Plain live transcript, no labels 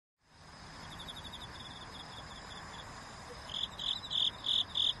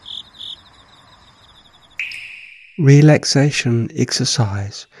relaxation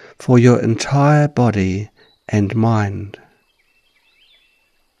exercise for your entire body and mind.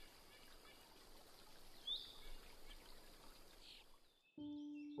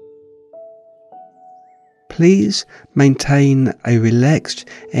 Please maintain a relaxed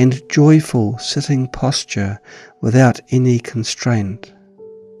and joyful sitting posture without any constraint.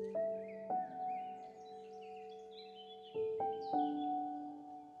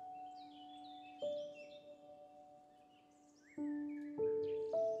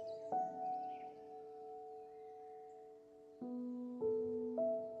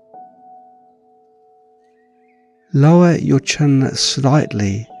 Lower your chin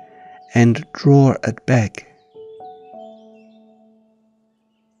slightly and draw it back.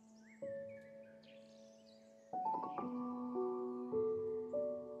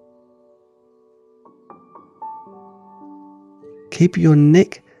 Keep your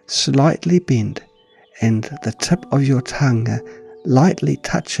neck slightly bent and the tip of your tongue lightly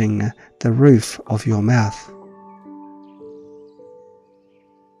touching the roof of your mouth.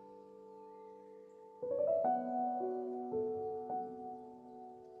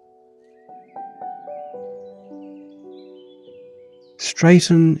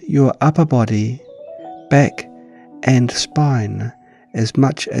 Straighten your upper body, back and spine as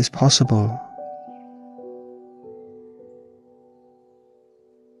much as possible.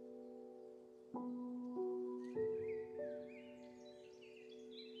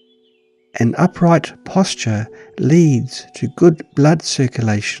 An upright posture leads to good blood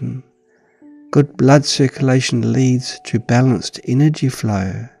circulation. Good blood circulation leads to balanced energy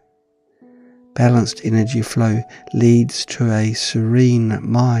flow. Balanced energy flow leads to a serene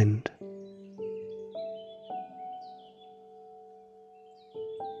mind.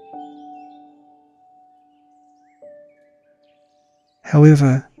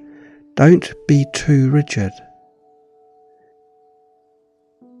 However, don't be too rigid.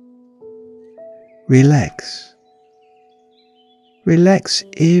 Relax. Relax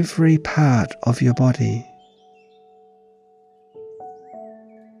every part of your body.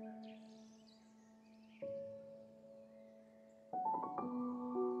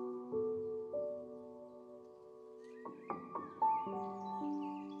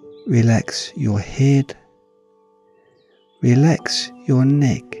 Relax your head. Relax your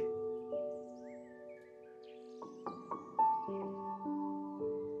neck.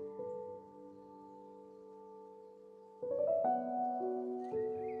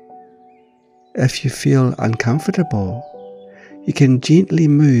 If you feel uncomfortable, you can gently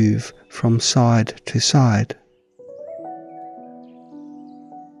move from side to side.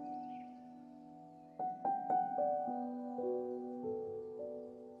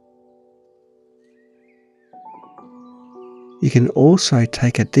 You can also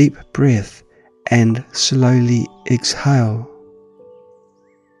take a deep breath and slowly exhale.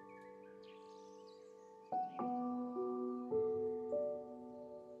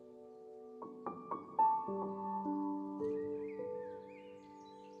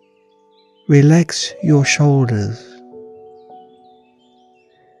 Relax your shoulders.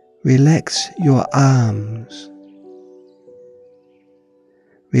 Relax your arms.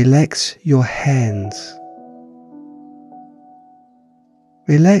 Relax your hands.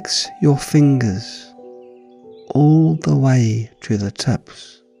 Relax your fingers all the way to the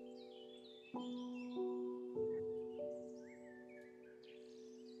tips.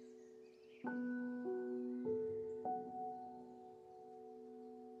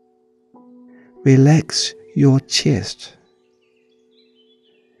 Relax your chest.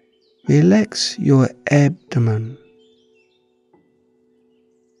 Relax your abdomen.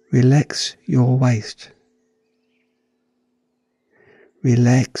 Relax your waist.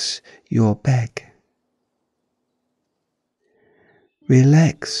 Relax your back.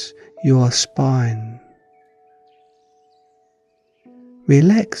 Relax your spine.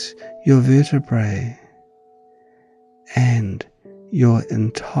 Relax your vertebrae and your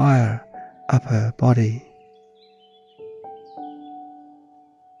entire upper body.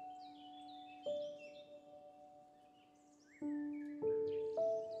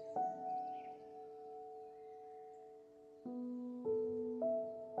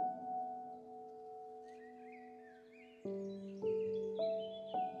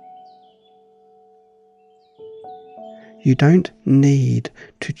 You don't need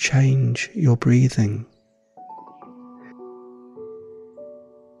to change your breathing.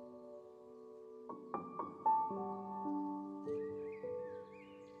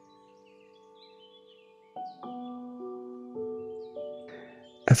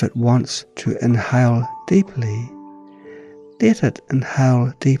 If it wants to inhale deeply, let it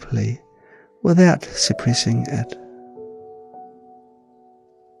inhale deeply without suppressing it.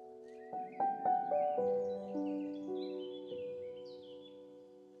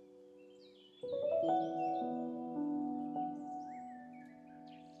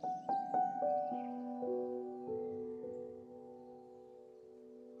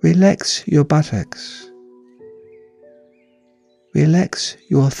 Relax your buttocks. Relax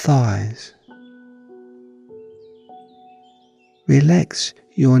your thighs. Relax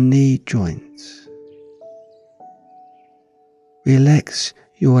your knee joints. Relax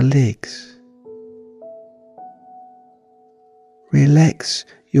your legs. Relax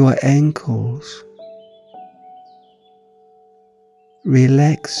your ankles.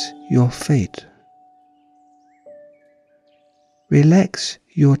 Relax your feet. Relax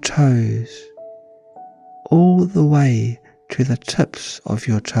your toes, all the way to the tips of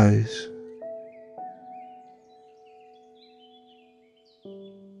your toes.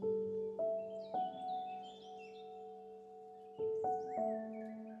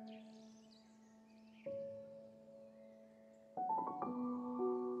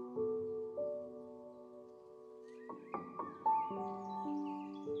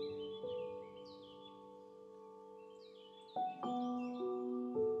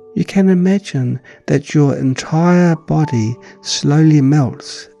 You can imagine that your entire body slowly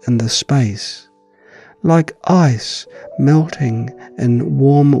melts in the space, like ice melting in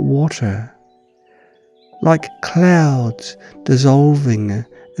warm water, like clouds dissolving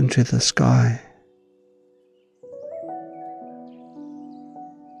into the sky.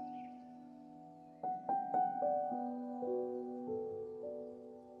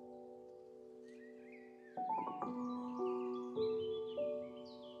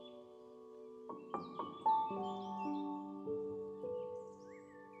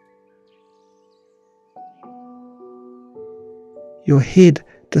 Your head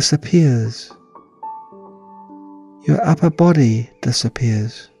disappears. Your upper body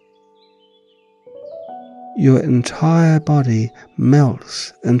disappears. Your entire body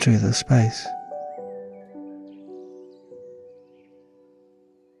melts into the space.